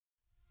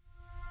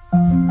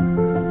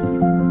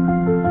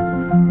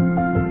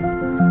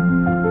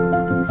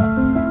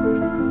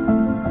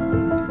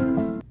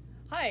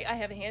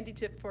handy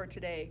tip for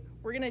today.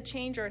 We're gonna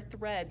change our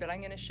thread, but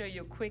I'm gonna show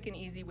you a quick and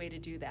easy way to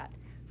do that.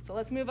 So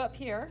let's move up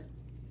here,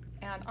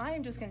 and I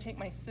am just gonna take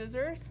my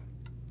scissors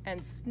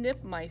and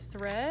snip my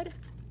thread,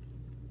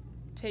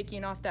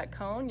 taking off that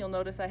cone. You'll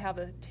notice I have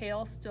a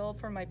tail still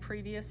for my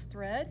previous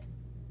thread.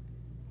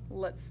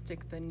 Let's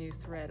stick the new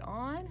thread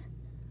on,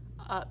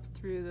 up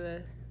through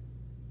the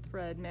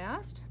thread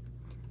mast.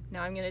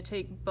 Now I'm gonna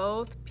take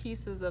both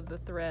pieces of the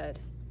thread.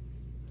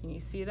 Can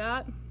you see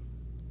that?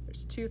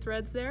 There's two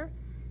threads there,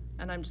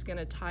 and I'm just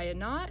gonna tie a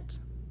knot.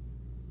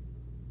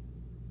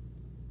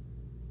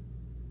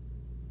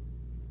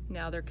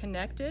 Now they're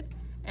connected,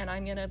 and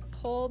I'm gonna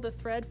pull the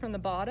thread from the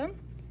bottom,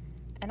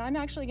 and I'm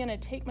actually gonna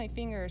take my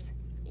fingers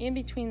in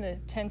between the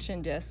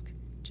tension disc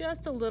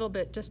just a little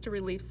bit, just to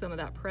relieve some of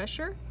that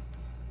pressure.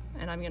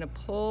 And I'm gonna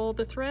pull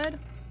the thread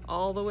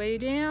all the way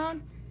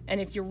down, and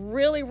if you're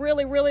really,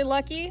 really, really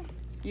lucky,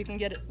 you can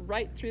get it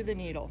right through the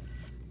needle.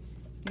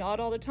 Not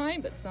all the time,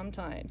 but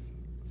sometimes.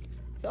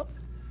 So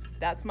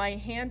that's my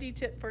handy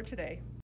tip for today.